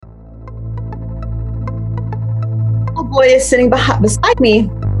boy is sitting beside me.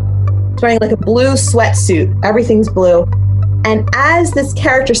 He's wearing like a blue sweatsuit. Everything's blue. And as this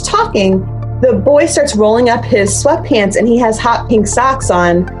character's talking, the boy starts rolling up his sweatpants and he has hot pink socks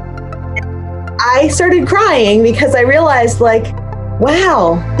on. I started crying because I realized, like,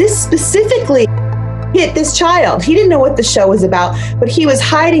 wow, this specifically hit this child. He didn't know what the show was about, but he was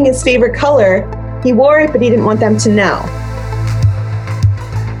hiding his favorite color. He wore it, but he didn't want them to know.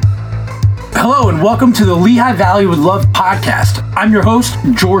 Hello and welcome to the Lehigh Valley with Love podcast. I'm your host,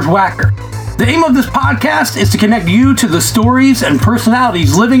 George Wacker. The aim of this podcast is to connect you to the stories and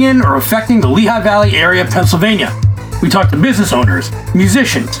personalities living in or affecting the Lehigh Valley area of Pennsylvania. We talk to business owners,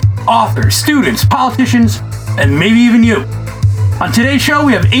 musicians, authors, students, politicians, and maybe even you. On today's show,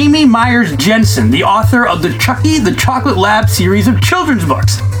 we have Amy Myers Jensen, the author of the Chucky the Chocolate Lab series of children's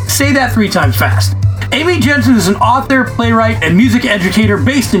books. Say that 3 times fast. Amy Jensen is an author, playwright, and music educator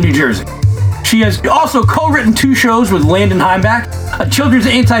based in New Jersey. She has also co-written 2 shows with Landon Heimbach, a children's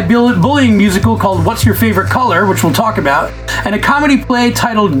anti-bullying musical called What's Your Favorite Color, which we'll talk about, and a comedy play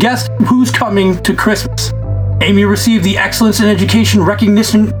titled Guess Who's Coming to Christmas. Amy received the Excellence in Education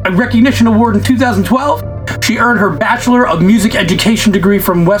Recognition Award in 2012. She earned her Bachelor of Music Education degree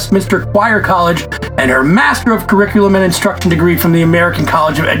from Westminster Choir College and her Master of Curriculum and Instruction degree from the American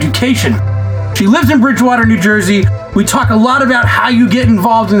College of Education. She lives in Bridgewater, New Jersey. We talk a lot about how you get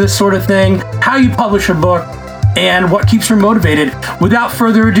involved in this sort of thing, how you publish a book, and what keeps her motivated. Without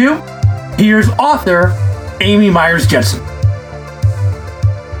further ado, here's author Amy Myers Jensen.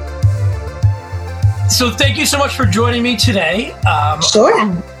 So thank you so much for joining me today. Sure.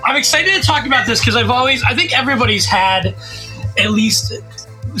 I'm excited to talk about this because I think everybody's had at least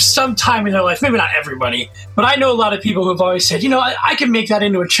some time in their life, maybe not everybody, but I know a lot of people who've always said, I can make that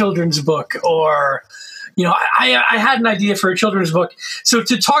into a children's book, or, I had an idea for a children's book. So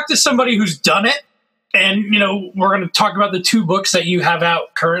to talk to somebody who's done it, and, we're going to talk about the 2 books that you have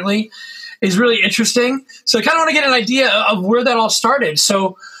out currently, is really interesting. So I kind of want to get an idea of where that all started.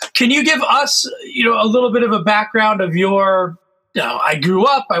 So can you give us, a little bit of a background of your, I grew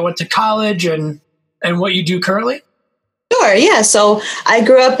up, I went to college, and what you do currently? Sure, yeah. So I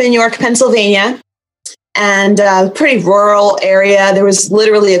grew up in York, Pennsylvania, and a pretty rural area. There was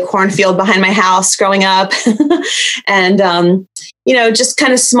literally a cornfield behind my house growing up. And, just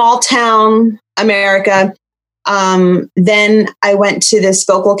kind of small town America. Then I went to this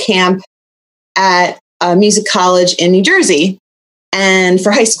vocal camp at a music college in New Jersey and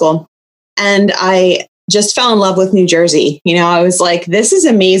for high school. And I just fell in love with New Jersey. I was like, this is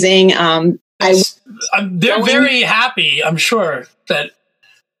amazing. They're very happy, I'm sure, that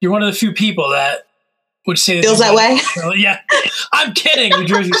you're one of the few people that would say this. Feels that way? Yeah. I'm kidding. New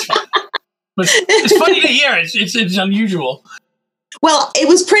Jersey's fun. But it's funny to hear. It's unusual. Well, it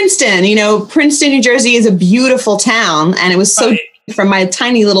was Princeton. Princeton, New Jersey is a beautiful town, and it was so from my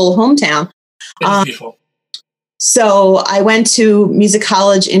tiny little hometown. It's beautiful. So I went to music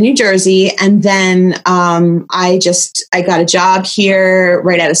college in New Jersey, and then I got a job here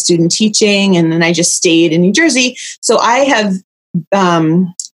right out of student teaching, and then I just stayed in New Jersey. So I have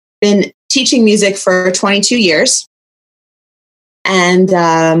been teaching music for 22 years, and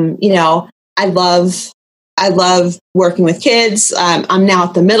I love working with kids. I'm now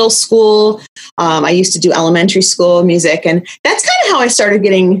at the middle school. I used to do elementary school music, and that's kind of how I started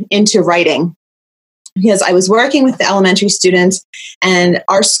getting into writing. Because I was working with the elementary students, and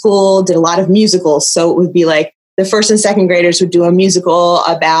our school did a lot of musicals. So it would be like the 1st and 2nd graders would do a musical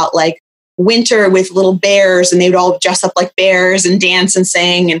about like winter with little bears, and they would all dress up like bears and dance and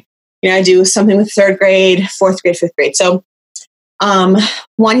sing. And, I do something with 3rd grade, 4th grade, 5th grade. So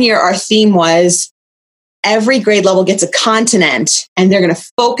one year our theme was every grade level gets a continent, and they're going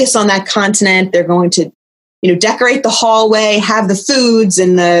to focus on that continent. They're going to, decorate the hallway, have the foods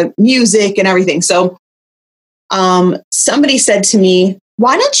and the music and everything. So somebody said to me,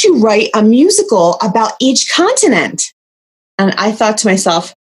 why don't you write a musical about each continent? And I thought to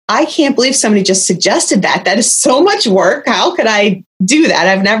myself, I can't believe somebody just suggested that. That is so much work. How could I do that?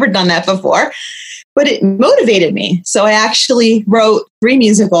 I've never done that before. But it motivated me. So I actually wrote 3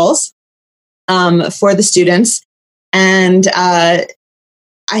 musicals for the students. And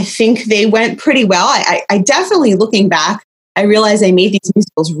I think they went pretty well. I definitely, looking back, I realized I made these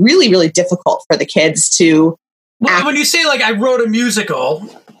musicals really, really difficult for the kids to act. When you say, like, I wrote a musical,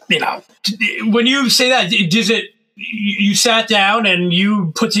 when you say that, you sat down and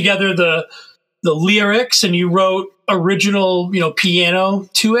you put together the lyrics and you wrote original, piano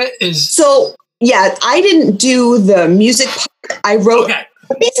to it? So, yeah, I didn't do the music part. I wrote... Okay.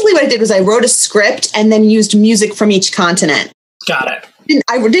 Basically what I did was I wrote a script and then used music from each continent. Got it.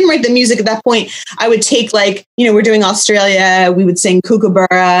 didn't write the music at that point. I would take like, we're doing Australia, we would sing Kookaburra,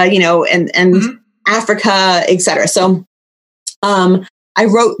 and Africa, etc. So I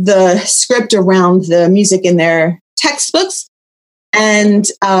wrote the script around the music in their textbooks, and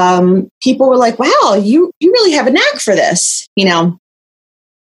people were like, wow, you really have a knack for this,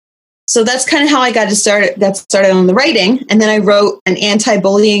 So that's kind of how I got started on the writing. And then I wrote an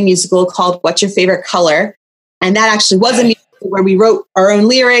anti-bullying musical called What's Your Favorite Color? And that actually was a musical where we wrote our own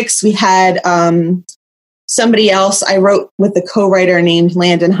lyrics. We had somebody else I wrote with a co-writer named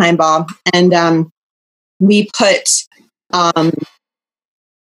Landon Heimbaugh. And we put our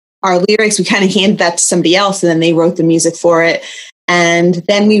lyrics, we kind of handed that to somebody else, and then they wrote the music for it. And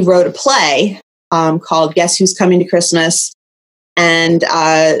then we wrote a play called Guess Who's Coming to Christmas? And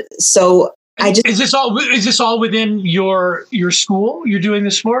so I just... Is this all within your school you're doing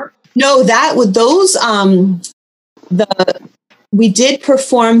this for? No, we did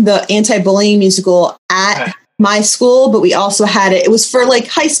perform the anti-bullying musical at my school, but we also had it was for like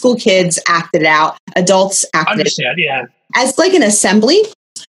high school kids acted out, adults acted Understand, yeah. As like an assembly.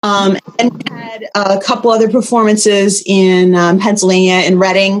 And we had a couple other performances in Pennsylvania, in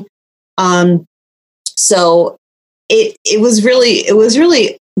Reading. So it was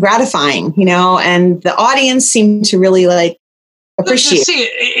really gratifying, and the audience seemed to really like appreciate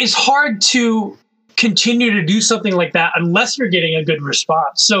it. It's hard to continue to do something like that unless you're getting a good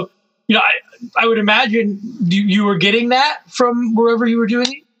response. So, I would imagine you were getting that from wherever you were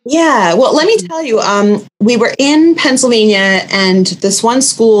doing it? Yeah. Well, let me tell you, we were in Pennsylvania, and this one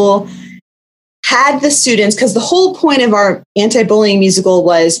school had the students, because the whole point of our anti-bullying musical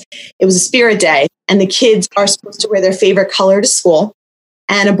was it was a spirit day, and the kids are supposed to wear their favorite color to school.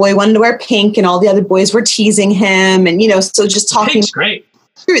 And a boy wanted to wear pink, and all the other boys were teasing him, and so just talking. Pink's great.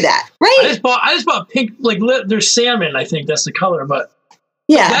 Through that, right? I just bought pink. Like there's salmon, I think that's the color, but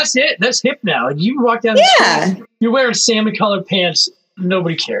yeah, that's it. That's hip now. Like, you walk down the street, you're wearing salmon colored pants.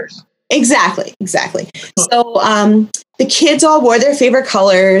 Nobody cares. Exactly. So the kids all wore their favorite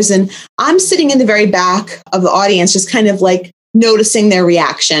colors, and I'm sitting in the very back of the audience, just kind of like noticing their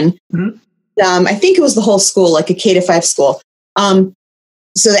reaction. Mm-hmm. I think it was the whole school, like a K-5 school.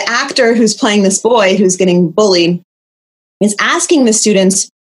 So the actor who's playing this boy who's getting bullied is asking the students,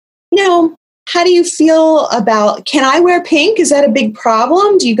 how do you feel about, can I wear pink? Is that a big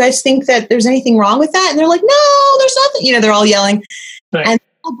problem? Do you guys think that there's anything wrong with that? And they're like, no, there's nothing. They're all yelling. Right. And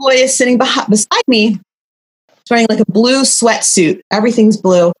the little boy is sitting beside me. He's wearing like a blue sweatsuit. Everything's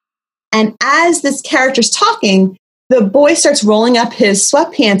blue. And as this character's talking, the boy starts rolling up his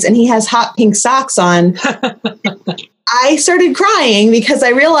sweatpants, and he has hot pink socks on. I started crying because I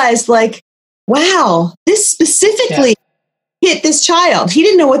realized, like, wow, this specifically hit this child. He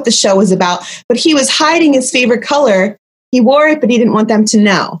didn't know what the show was about, but he was hiding his favorite color. He wore it, but he didn't want them to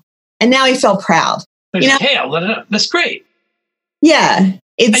know. And now he felt proud. That's great. Yeah.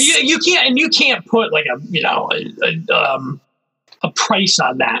 You can't put like a price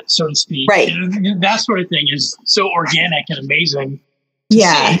on that, so to speak. Right. That sort of thing is so organic and amazing.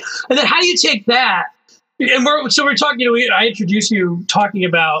 Yeah. See. And then how do you take that? And we're talking, I introduced you talking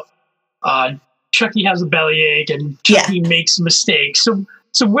about Chucky has a bellyache and Chucky makes mistakes.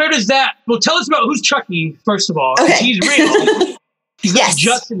 So where does that, well, tell us about who's Chucky, first of all. Okay. He's real. He's not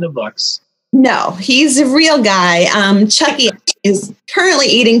just in the books. No, he's a real guy. Chucky is currently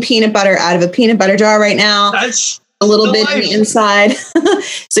eating peanut butter out of a peanut butter jar right now. That's a little bit on the inside.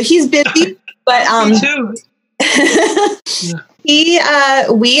 So he's busy, but me too.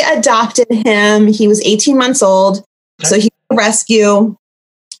 We adopted him. He was 18 months old. Okay. So he's a rescue.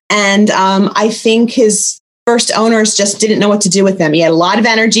 And I think his first owners just didn't know what to do with him. He had a lot of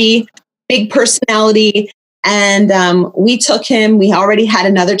energy, big personality. And we took him. We already had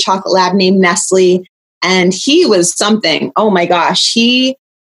another chocolate lab named Nestle. And he was something. Oh my gosh. We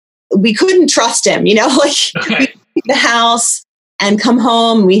couldn't trust him, we'd leave the house and come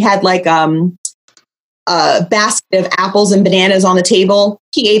home. We had like a basket of apples and bananas on the table.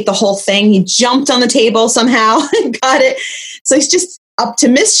 He ate the whole thing. He jumped on the table somehow and got it. So he's just up to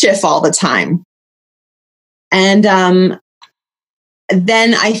mischief all the time. And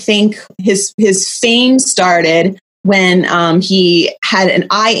then I think his fame started when he had an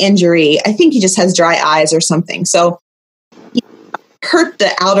eye injury. I think he just has dry eyes or something. So he hurt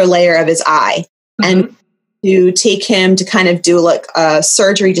the outer layer of his eye. Mm-hmm. And to take him to kind of do like a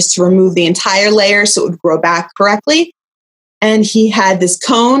surgery just to remove the entire layer so it would grow back correctly. And he had this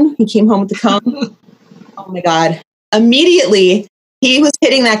cone. He came home with the cone. Oh my God. Immediately, he was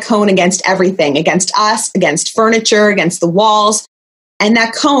hitting that cone against everything, against us, against furniture, against the walls. And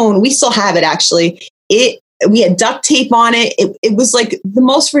that cone, we still have it actually. It we had duct tape on it. It was like the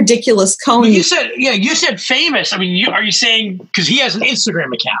most ridiculous cone. But you said famous. I mean, are you saying because he has an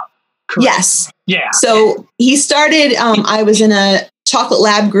Instagram account? Correct? Yes. Yeah. So he started, I was in a chocolate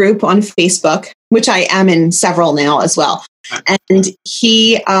lab group on Facebook, which I am in several now as well. And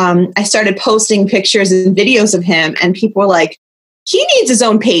I started posting pictures and videos of him, and people were like, he needs his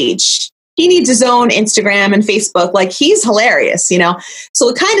own page. He needs his own Instagram and Facebook. Like, he's hilarious, So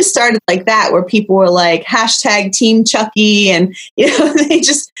it kind of started like that, where people were like, hashtag Team Chucky. And, they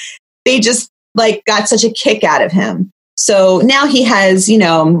just like got such a kick out of him. So now he has,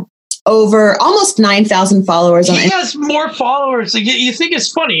 over almost 9,000 followers. He has more followers. You think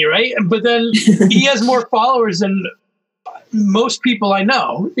it's funny, right? But then he has more followers than most people I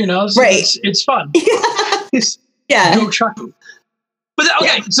know, so right. It's fun. Yeah. Go Chucky. But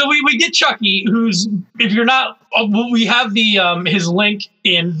okay, so we get Chucky, who's, if you're not, we have the his link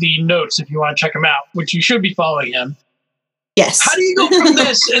in the notes if you want to check him out, which you should be following him. Yes. How do you go from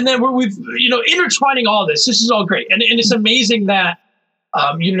this and then we've intertwining all this? This is all great, and it's amazing that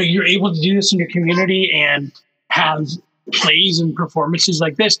you're able to do this in your community and have plays and performances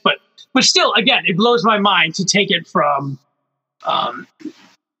like this. But still, again, it blows my mind to take it from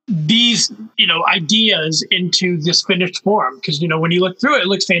these ideas into this finished form, because when you look through it, it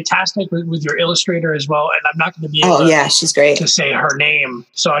looks fantastic with your illustrator as well. And I'm not going to be able she's great to say her name,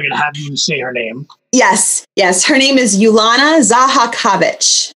 so I'm going to have you say her name. Yes, her name is Yulana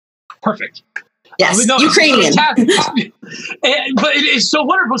Zahakovich. Perfect. Yes, Ukrainian. But it is so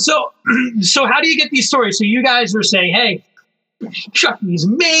wonderful. So how do you get these stories? So you guys are saying, hey, Chucky's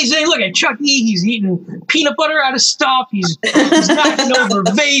amazing. Look at Chucky. He's eating peanut butter out of stuff. He's knocking over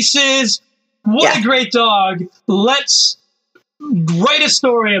vases. What a great dog. Let's write a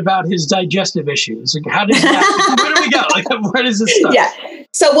story about his digestive issues. Like, how does that, where do we go? Like, where does this start? Yeah.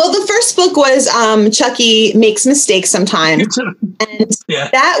 So, the first book was Chucky Makes Mistakes Sometimes. And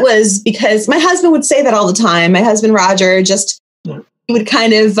that was because my husband would say that all the time. My husband, Roger, he would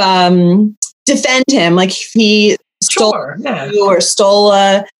kind of defend him. Like, if he stole or stole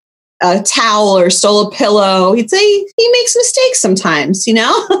a towel or stole a pillow, he'd say he makes mistakes sometimes,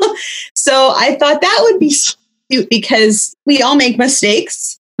 So I thought that would be cute because we all make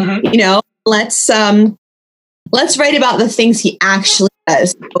mistakes. Mm-hmm. Let's write about the things he actually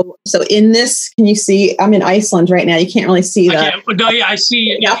does. So in this, can you see? I'm in Iceland right now. You can't really see that. I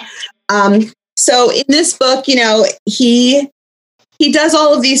see it. Yeah. So in this book, he does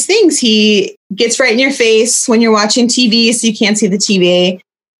all of these things. He gets right in your face when you're watching TV, so you can't see the TV.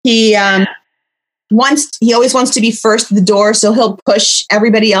 He always wants to be first at the door, so he'll push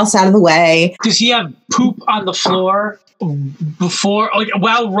everybody else out of the way. Does he have poop on the floor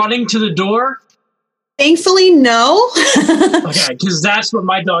while running to the door? Thankfully, no. Okay, because that's what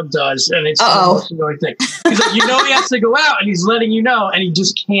my dog does, and it's the most annoying thing. Because he has to go out, and he's letting you know, and he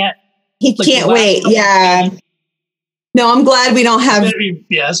just can't. He can't wait. Yeah. No, I'm glad we don't have.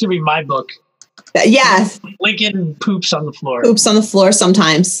 That's gonna be my book. Yeah. Lincoln poops on the floor. Poops on the floor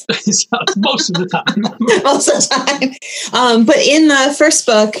sometimes. Most of the time. Most of the time. But in the first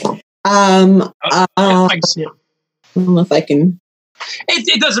book, I can see it. I don't know if I can.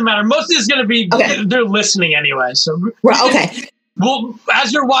 It doesn't matter. Most of it's going to be, they're listening anyway. So, okay. Well,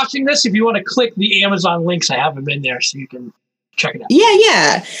 as you're watching this, if you want to click the Amazon links, I have them in there so you can check it out.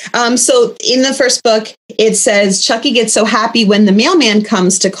 Yeah. So in the first book, it says Chucky gets so happy when the mailman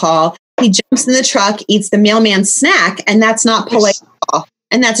comes to call. He jumps in the truck, eats the mailman's snack, and that's not polite at all.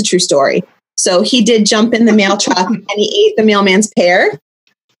 And that's a true story. So he did jump in the mail truck and he ate the mailman's pear.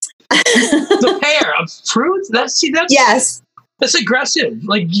 The pear of fruit? Yes. That's aggressive.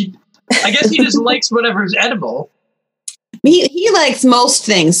 Like, I guess he just likes whatever's edible. He likes most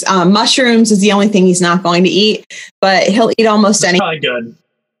things. Mushrooms is the only thing he's not going to eat, but he'll eat almost anything. Probably good.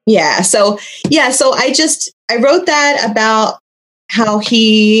 Yeah. So I wrote that about how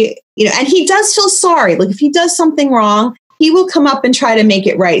he, and he does feel sorry. Like, if he does something wrong, he will come up and try to make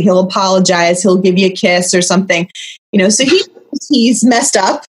it right. He'll apologize. He'll give you a kiss or something, so he's messed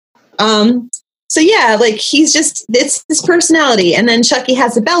up. So yeah, like, it's his personality. And then Chucky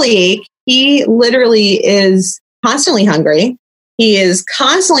has a bellyache. He literally is constantly hungry. He is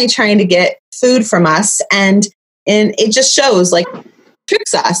constantly trying to get food from us. And it just shows, like,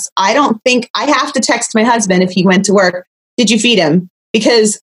 tricks us. I don't think I have to text my husband if he went to work. Did you feed him?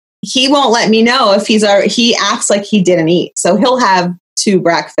 Because he won't let me know if he acts like he didn't eat. So he'll have 2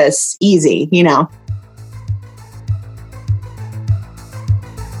 breakfasts easy,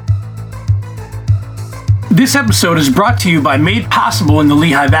 This episode is brought to you by Made Possible in the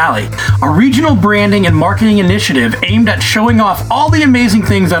Lehigh Valley, a regional branding and marketing initiative aimed at showing off all the amazing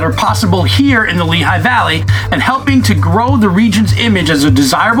things that are possible here in the Lehigh Valley and helping to grow the region's image as a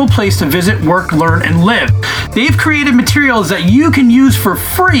desirable place to visit, work, learn, and live. They've created materials that you can use for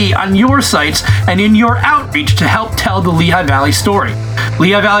free on your sites and in your outreach to help tell the Lehigh Valley story.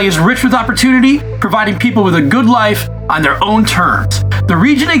 Lehigh Valley is rich with opportunity, providing people with a good life on their own terms. The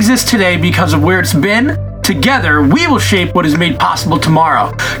region exists today because of where it's been. Together, we will shape what is made possible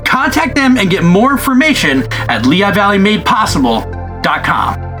tomorrow. Contact them and get more information at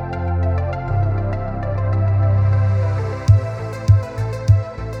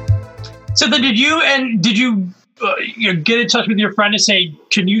LehighValleyMadePossible.com. So then, did you get in touch with your friend and say,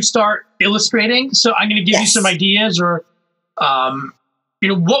 "Can you start illustrating? So I'm going to give you some ideas," or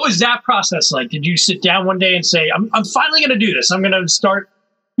what was that process like? Did you sit down one day and say, "I'm finally going to do this. I'm going to start."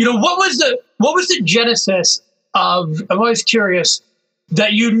 What was the genesis of? I'm always curious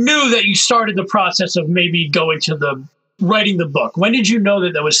that you knew that you started the process of maybe going to the writing the book. When did you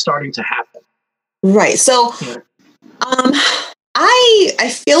know that was starting to happen? Right. So,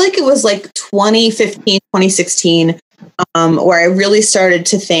 I feel like it was like 2015, 2016, where I really started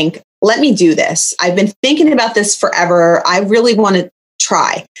to think, let me do this. I've been thinking about this forever. I really want to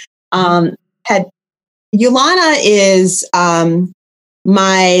try. Yolana is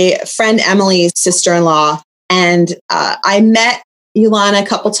my friend Emily's sister-in-law, and I met Yolana a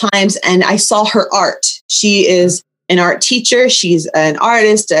couple times, and I saw her art. She is an art teacher. She's an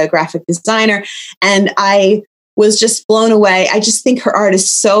artist, a graphic designer, and I was just blown away. I just think her art is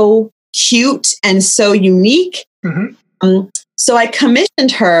so cute and so unique. Mm-hmm. So I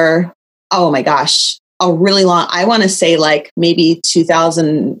commissioned her, oh my gosh, a really long, I want to say like maybe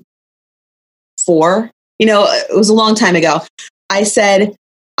 2004. It was a long time ago. I said,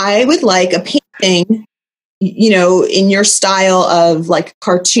 I would like a painting, in your style of like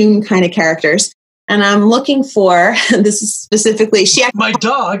cartoon kind of characters. And I'm looking for, this is specifically, my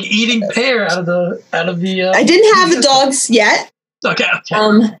dog eating pear out of the. I didn't have the dogs yet. Okay.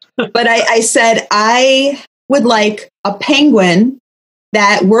 But I said, I would like a penguin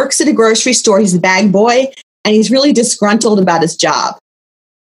that works at a grocery store. He's a bag boy and he's really disgruntled about his job.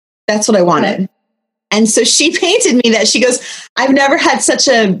 That's what I wanted. Okay. And so she painted me that. She goes, I've never had such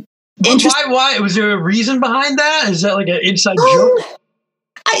a interest. Why? Was there a reason behind that? Is that like an inside joke?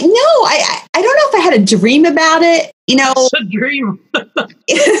 I don't know if I had a dream about it. It's a dream.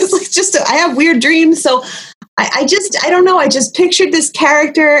 It's like I have weird dreams. So I don't know. I just pictured this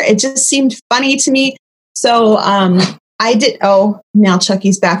character. It just seemed funny to me. So I did. Oh, now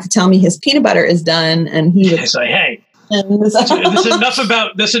Chucky's back to tell me his peanut butter is done, and he was like, "Hey,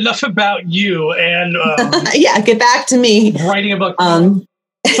 this enough about you." And yeah, get back to me. Writing a book.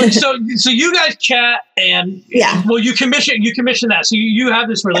 So you guys chat, and well, you commission that. So you have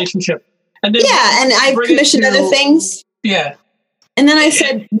this relationship, and then and I commissioned other things. Yeah, and then I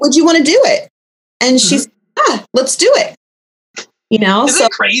said, "Would you want to do it?" And she said, let's do it. Isn't that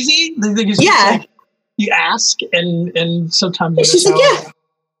crazy? Yeah. You ask, and sometimes she's like,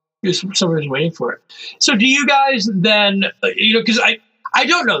 somebody's waiting for it. So do you guys then, because I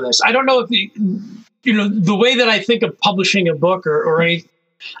don't know this. I don't know if the way that I think of publishing a book or anything,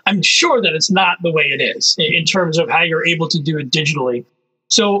 I'm sure that it's not the way it is in terms of how you're able to do it digitally.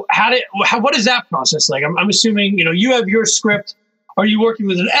 So what is that process like? I'm assuming, you have your script. Are you working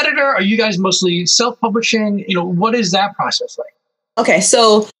with an editor? Are you guys mostly self-publishing? What is that process like? Okay.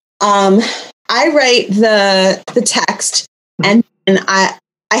 So, I write the text, and I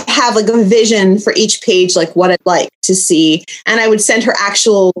have like a vision for each page, like what I'd like to see. And I would send her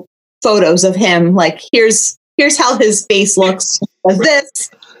actual photos of him. Like, here's how his face looks. Like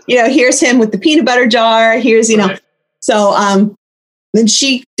this, here's him with the peanut butter jar. Here's, so, then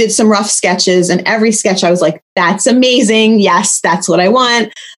she did some rough sketches, and every sketch I was like, that's amazing. Yes, that's what I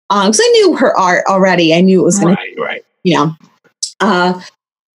want. Cause I knew her art already. I knew it was going to, right.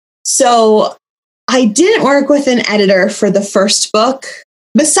 So I didn't work with an editor for the first book,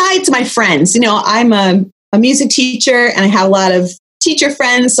 besides my friends. I'm a music teacher, and I have a lot of teacher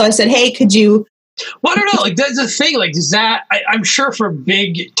friends. So I said, hey, could you? Well, I don't know. Like, that's the thing. Like, is that, I'm sure for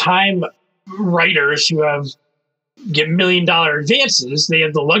big time writers who get $1 million advances, they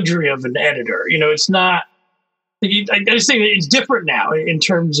have the luxury of an editor. It's not, I just think it's different now in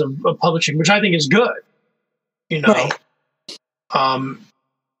terms of publishing, which I think is good. Right.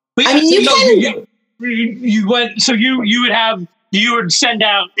 But yeah, you went, so you would send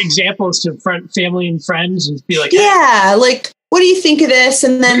out examples to family and friends and be like, hey, like, what do you think of this?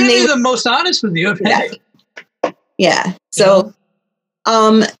 And then they be the most honest with you. Yeah. So,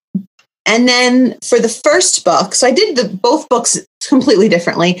 And then for the first book, so I did both books completely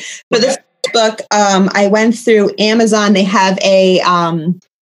differently. For the first book, I went through Amazon. They have a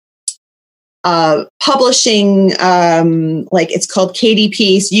publishing, like it's called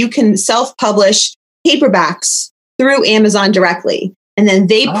KDP. So you can self-publish paperbacks through Amazon directly, and then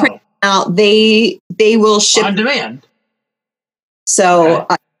they print out. They will ship on demand. So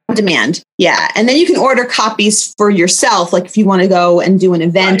on demand, yeah. And then you can order copies for yourself, like if you want to go and do an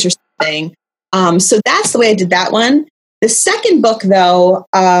event or something. So that's the way I did that one. The second book, though,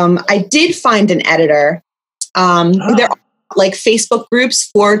 I did find an editor. There are like Facebook groups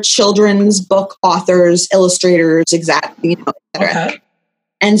for children's book authors, illustrators, exactly, et cetera. Okay.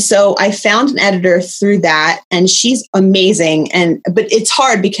 And so I found an editor through that, and she's amazing. But it's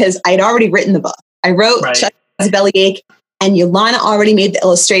hard because I'd already written the book. I wrote Chucky Has a Bellyache, and Yolanda already made the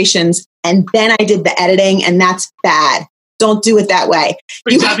illustrations, and then I did the editing, and that's bad. Don't do it that way.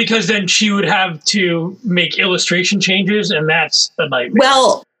 Is that because then she would have to make illustration changes, and that's a nightmare?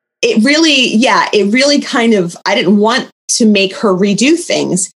 Well, it really kind of, I didn't want to make her redo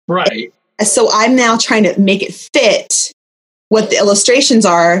things. Right. So I'm now trying to make it fit what the illustrations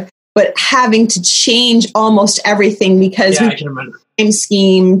are, but having to change almost everything because I can remember.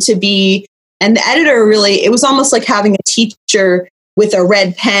 Scheme to be, and the editor really, it was almost like having a teacher with a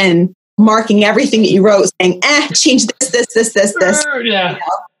red pen marking everything that you wrote, saying, change this. Yeah. You know?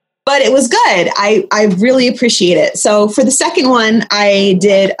 But it was good. I really appreciate it. So for the second one, I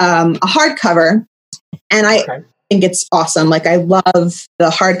did a hardcover, and I think it's awesome. Like, I love the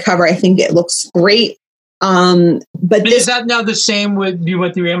hardcover. I think it looks great. But is that now the same with you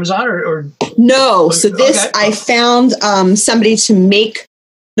went through Amazon or? No. So this, I found somebody to make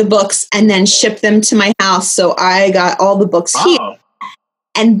the books and then ship them to my house. So I got all the books here.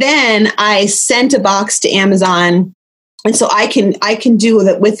 And then I sent a box to Amazon. And so I can do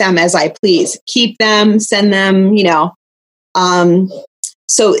with them as I please. Keep them, send them, you know.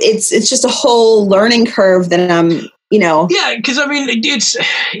 So it's just a whole learning curve that I'm, you know. Yeah, because I mean, it's,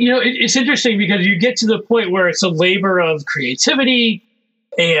 you know, it's interesting because you get to the point where it's a labor of creativity,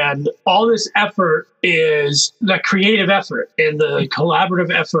 and all this effort is the creative effort and the collaborative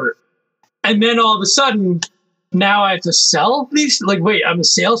effort. And then all of a sudden, now I have to sell these. Like, wait, I'm a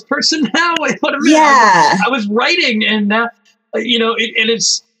salesperson now? Wait, what a minute. Yeah. I was writing, and you know, and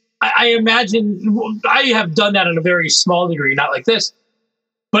it's, I imagine, I have done that in a very small degree, not like this,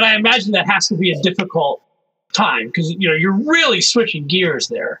 but I imagine that has to be a difficult time because, you know, you're really switching gears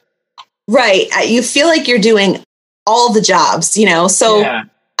there. Right. You feel like you're doing all the jobs, you know, so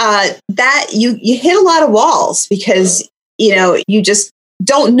that you hit a lot of walls because, you know, you just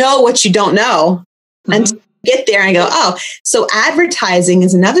don't know what you don't know until you get there and go, oh, so advertising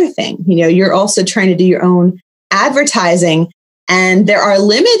is another thing. You know, you're also trying to do your own advertising, and there are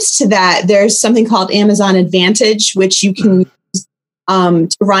limits to that. There's something called Amazon Advantage, which you can use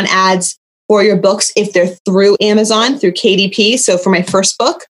to run ads for your books if they're through Amazon, through KDP. So for my first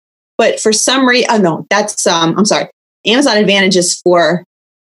book, but for some reason, no, that's, I'm sorry. Amazon Advantage is for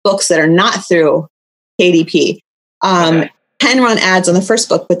books that are not through KDP. Can run ads on the first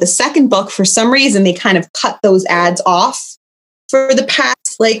book, but the second book, for some reason, they kind of cut those ads off for the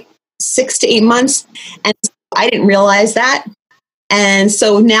past like 6 to 8 months. And I didn't realize that. And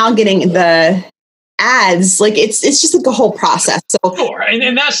so now getting the ads, like it's just like a whole process. So sure.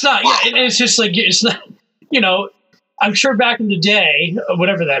 And that's not, and it's just like, it's not, you know, I'm sure back in the day,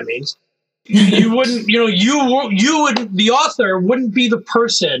 whatever that means, you wouldn't, you know, you wouldn't, the author wouldn't be the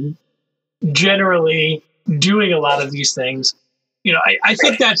person generally doing a lot of these things. You know, I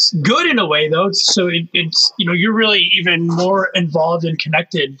think that's good in a way, though. So it's, you know, you're really even more involved and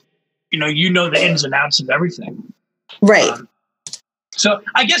connected. You know the ins and outs of everything. Right. So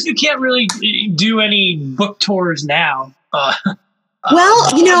I guess you can't really do any book tours now.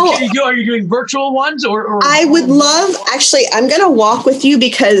 Well, you know, are you doing virtual ones or I would love, actually, I'm going to walk with you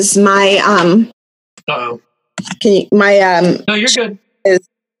because my, no, you're good.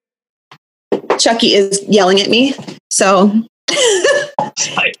 Chucky is yelling at me. So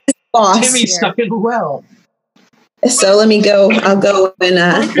boss Timmy's stuck in the well. So let me go. I'll go and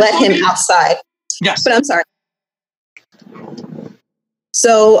let him outside. Yes. But I'm sorry.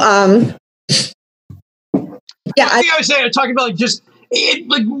 So, yeah. I was saying, talking about like just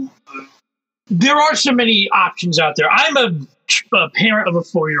like there are so many options out there. I'm a parent of a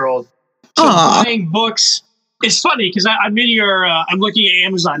 4-year-old. So buying books. It's funny because I'm in your. I'm looking at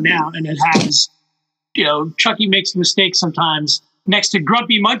Amazon now, and it has, you know, Chucky Makes Mistakes Sometimes next to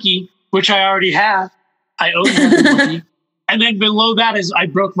Grumpy Monkey, which I already have. I own Grumpy Monkey, and then below that is I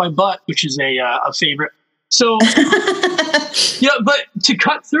Broke My Butt, which is a favorite. So But to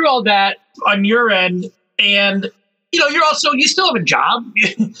cut through all that on your end, and you still have a job,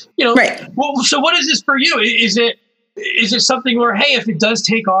 Right. Well, so what is this for you? Is it something where, hey, if it does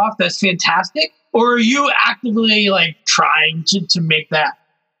take off, that's fantastic, or are you actively like trying to make that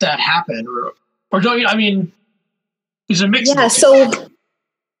happen, or don't you? I mean, it's a mix. Yeah. So,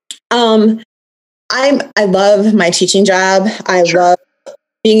 I love my teaching job. I love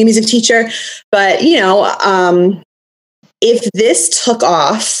being a music teacher, but if this took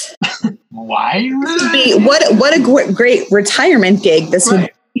off, why? What a great retirement gig this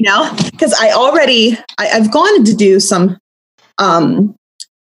would be, because I've gone to do some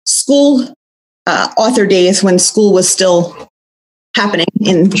school author days when school was still happening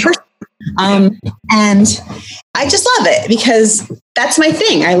in person. And I just love it because that's my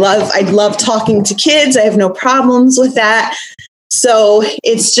thing. I love talking to kids. I have no problems with that. So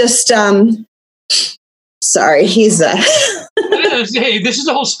it's just, sorry, he's hey, this is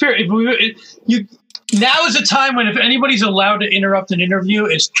the whole spirit. Now is a time when if anybody's allowed to interrupt an interview,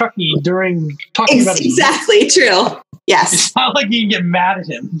 it's Chucky during talking about exactly true. Yes. It's not like you can get mad at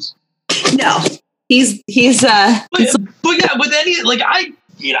him. No. He's but yeah, with any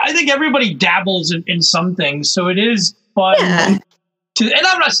I think everybody dabbles in some things, so it is fun. Yeah. And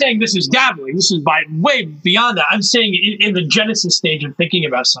I'm not saying this is dabbling. This is way beyond that. I'm saying in the genesis stage of thinking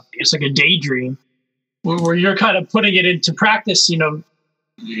about something. It's like a daydream where you're kind of putting it into practice.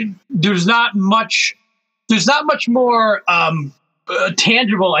 There's not much more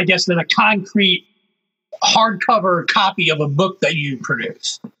tangible, I guess, than a concrete hardcover copy of a book that you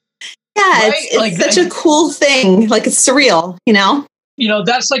produce. Yeah, right? It's such a cool thing. Like, it's surreal,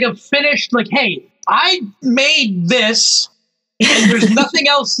 that's like a finished, like, hey, I made this and there's nothing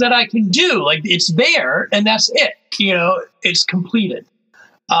else that I can do. Like, it's there and that's it. It's completed.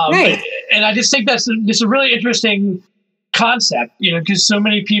 Right. And I just think that's a really interesting concept, because so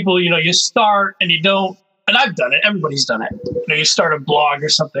many people, you start and you don't, and I've done it. Everybody's done it. You start a blog or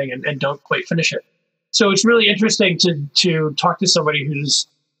something and don't quite finish it. So it's really interesting to talk to somebody who's,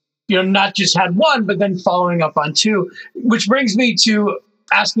 not just had one, but then following up on two, which brings me to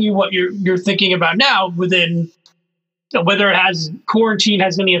asking you what you're thinking about now within, whether quarantine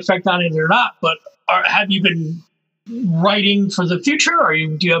has any effect on it or not, but have you been writing for the future?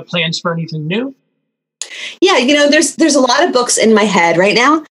 Do you have plans for anything new? Yeah. There's a lot of books in my head right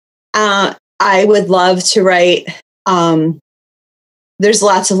now. I would love to write. There's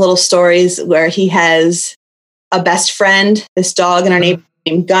lots of little stories where he has a best friend, this dog in our neighborhood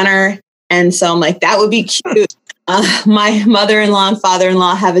named Gunner. And so I'm like, that would be cute. My mother-in-law and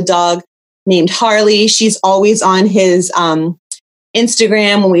father-in-law have a dog named Harley. She's always on his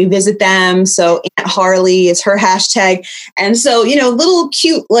Instagram when we visit them. So Aunt Harley is her hashtag. And so, little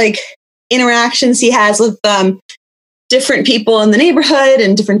cute like interactions he has with different people in the neighborhood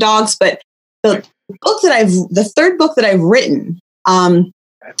and different dogs. But the third book that I've written, I'm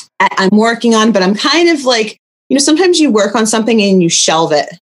working on, but I'm kind of like, sometimes you work on something and you shelve it.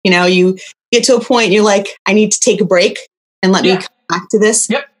 You get to a point, you're like, I need to take a break and let me come back to this.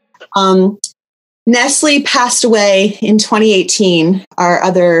 Yep. Nestle passed away in 2018, our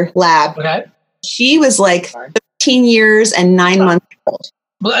other lab. Okay. She was like 13 years and 9 months old.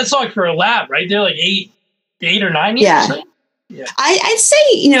 Well, that's like for a lab, right? They're like 8 or 9 years. Yeah. I'd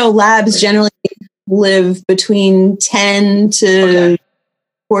say, labs generally live between 10 to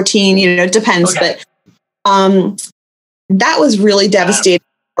 14, it depends. Okay. But that was really devastating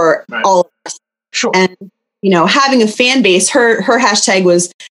for all of us. Sure. And, having a fan base, her hashtag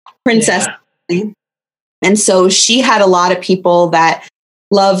was Princess. Yeah. And so she had a lot of people that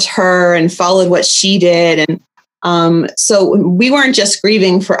loved her and followed what she did. And so we weren't just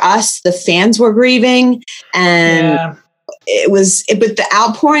grieving for us, the fans were grieving. And but the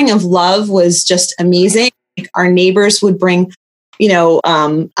outpouring of love was just amazing. Our neighbors would bring,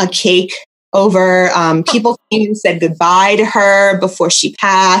 a cake over. People came and said goodbye to her before she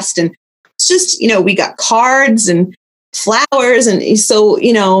passed. And it's just, we got cards and flowers. And so,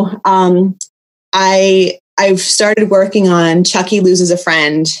 I've started working on Chucky Loses a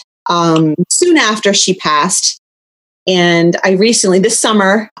Friend soon after she passed. And this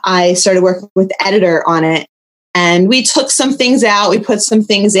summer, I started working with the editor on it. And we took some things out. We put some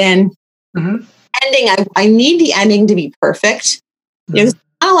things in. Mm-hmm. Ending, I need the ending to be perfect. Mm-hmm. There's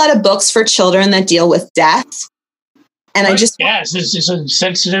not a lot of books for children that deal with death. And right. It's a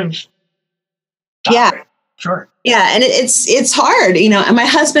sensitive topic. Yeah. Sure. Yeah, and it's hard, and my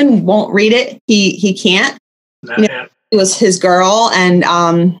husband won't read it. He can't. It was his girl, and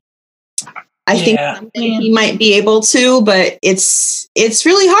I think he might be able to, but it's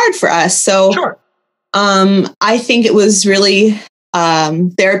really hard for us. So sure. I think it was really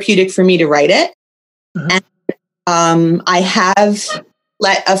therapeutic for me to write it. And I have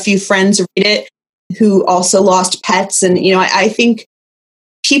let a few friends read it who also lost pets. And, I think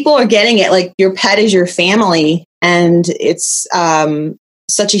people are getting it, like your pet is your family, and it's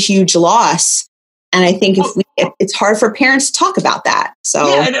such a huge loss. And I think it's hard for parents to talk about that. So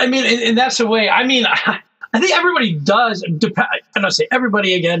yeah, and that's the way. I think everybody does. I'm not saying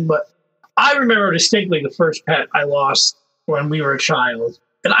everybody again, but I remember distinctly the first pet I lost when we were a child,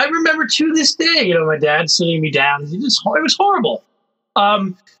 and I remember to this day, my dad sitting me down. It was horrible.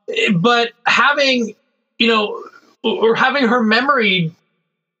 But having, or having her memory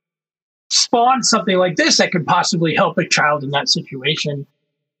spawn something like this that could possibly help a child in that situation,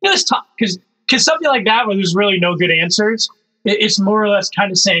 it's tough because something like that where there's really no good answers, it's more or less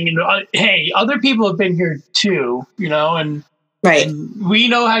kind of saying, hey, other people have been here too, and right, and we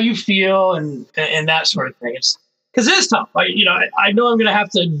know how you feel and that sort of thing. It's because it is tough. I know I'm going to have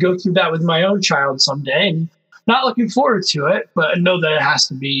to go through that with my own child someday, and not looking forward to it, but I know that it has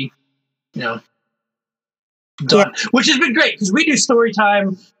to be, done, which has been great because we do story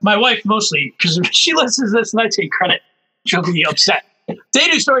time. My wife mostly, because she listens to this and I take credit. She'll be upset. They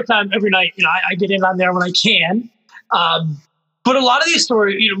do story time every night. I get in on there when I can. But a lot of these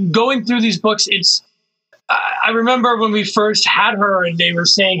stories, going through these books, I remember when we first had her and they were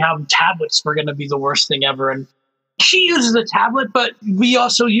saying how tablets were going to be the worst thing ever. And she uses a tablet, but we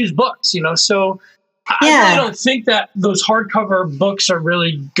also use books, so I really don't think that those hardcover books are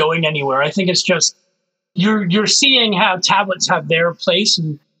really going anywhere. I think it's just you're seeing how tablets have their place,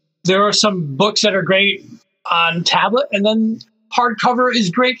 and there are some books that are great on tablet, and then hardcover is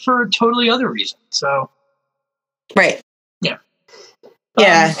great for totally other reasons. So, right, yeah.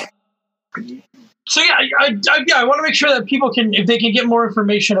 So I want to make sure that people if they can get more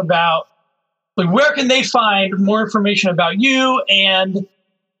information about, like, where can they find more information about you? And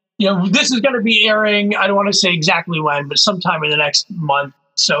this is going to be airing, I don't want to say exactly when, but sometime in the next month.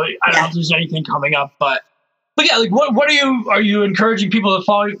 So I don't know if there's anything coming up, but yeah, like what are you encouraging people to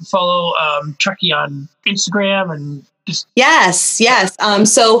follow Chucky on Instagram and just? Yes.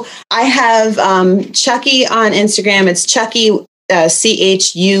 So I have Chucky on Instagram. It's Chucky,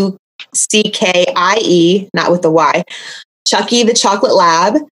 CHUCKIE, not with the Y, Chucky the Chocolate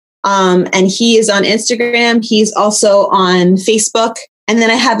Lab. And he is on Instagram. He's also on Facebook. And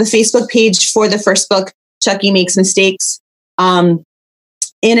then I have a Facebook page for the first book, Chucky Makes Mistakes.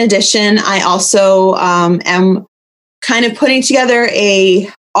 In addition, I also am kind of putting together a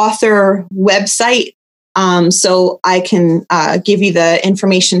author website. So I can give you the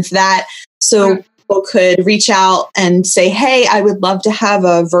information for that. So people could reach out and say, hey, I would love to have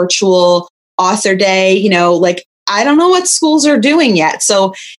a virtual author day. Like, I don't know what schools are doing yet.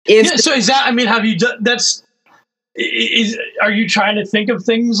 So so is that, have you done, are you trying to think of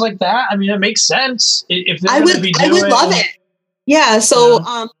things like that? It makes sense. If I would love it. Yeah.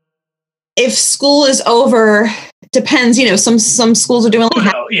 So, if school is over, depends, some schools are doing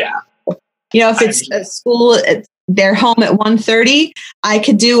like, if it's a school, they're home at 1:30, I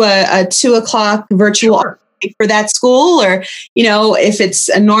could do a 2:00 virtual for that school, or, if it's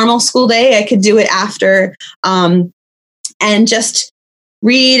a normal school day, I could do it after, and just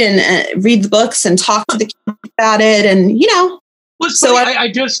read the books and talk to the kids about it. And, Well, so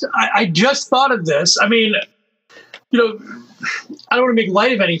I just thought of this. I don't want to make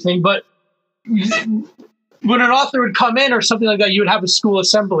light of anything, but when an author would come in or something like that, you would have a school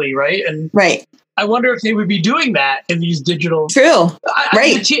assembly, right? And right. I wonder if they would be doing that in these digital. True.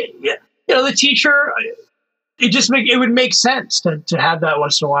 Right. The teacher, it would make sense to have that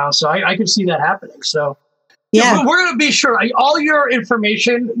once in a while. So I could see that happening. So but we're going to be sure all your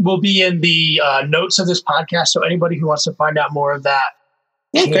information will be in the notes of this podcast. So anybody who wants to find out more of that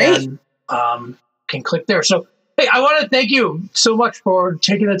can click there. So, hey, I want to thank you so much for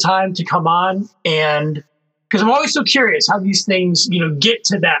taking the time to come on, and because I'm always so curious how these things, get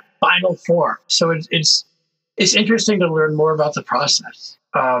to that final form. So it's interesting to learn more about the process.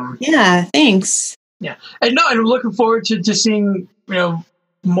 Thanks. Yeah, and I'm looking forward to seeing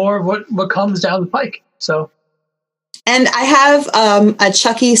more of what comes down the pike. So, and I have a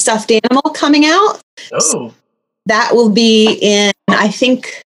Chucky stuffed animal coming out. Oh, so that will be in, I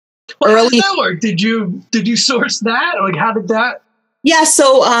think. Well, how did that work? Did you source that? Like, how did that? Yeah,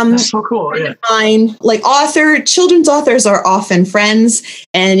 so that's so cool. Yeah. Mine, like children's authors are often friends,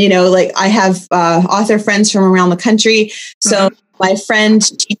 and I have author friends from around the country. So my friend,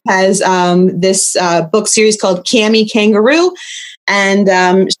 she has this book series called Cammy Kangaroo,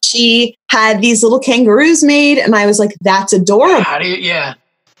 and she had these little kangaroos made, and I was like, "That's adorable." How do you? Yeah.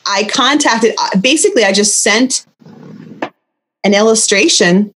 I contacted, basically I just sent an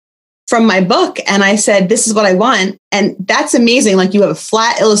illustration from my book and I said, this is what I want. And that's amazing. Like you have a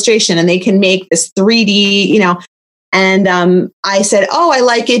flat illustration and they can make this 3D, you know, and I said, oh, I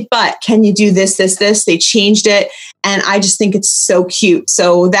like it, but can you do this? They changed it. And I just think it's so cute.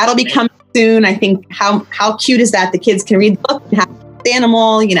 So that'll be coming soon. I think how cute is that? The kids can read the book and have the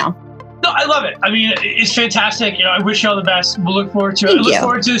animal, you know. No, I love it. I mean, it's fantastic. You know, I wish you all the best. We'll look forward to it. I look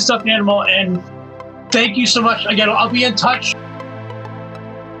forward to the stuffed animal. And thank you so much. Again, I'll be in touch.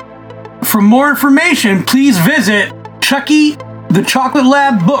 For more information, please visit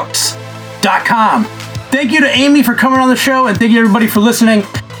ChuckyTheChocolateLabBooks.com. Thank you to Amy for coming on the show, and thank you everybody for listening.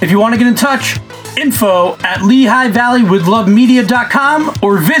 If you want to get in touch, info@LehighValleyWithLoveMedia.com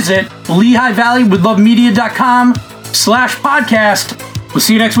or visit LehighValleyWithLoveMedia.com/podcast. We'll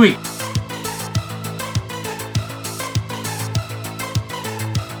see you next week.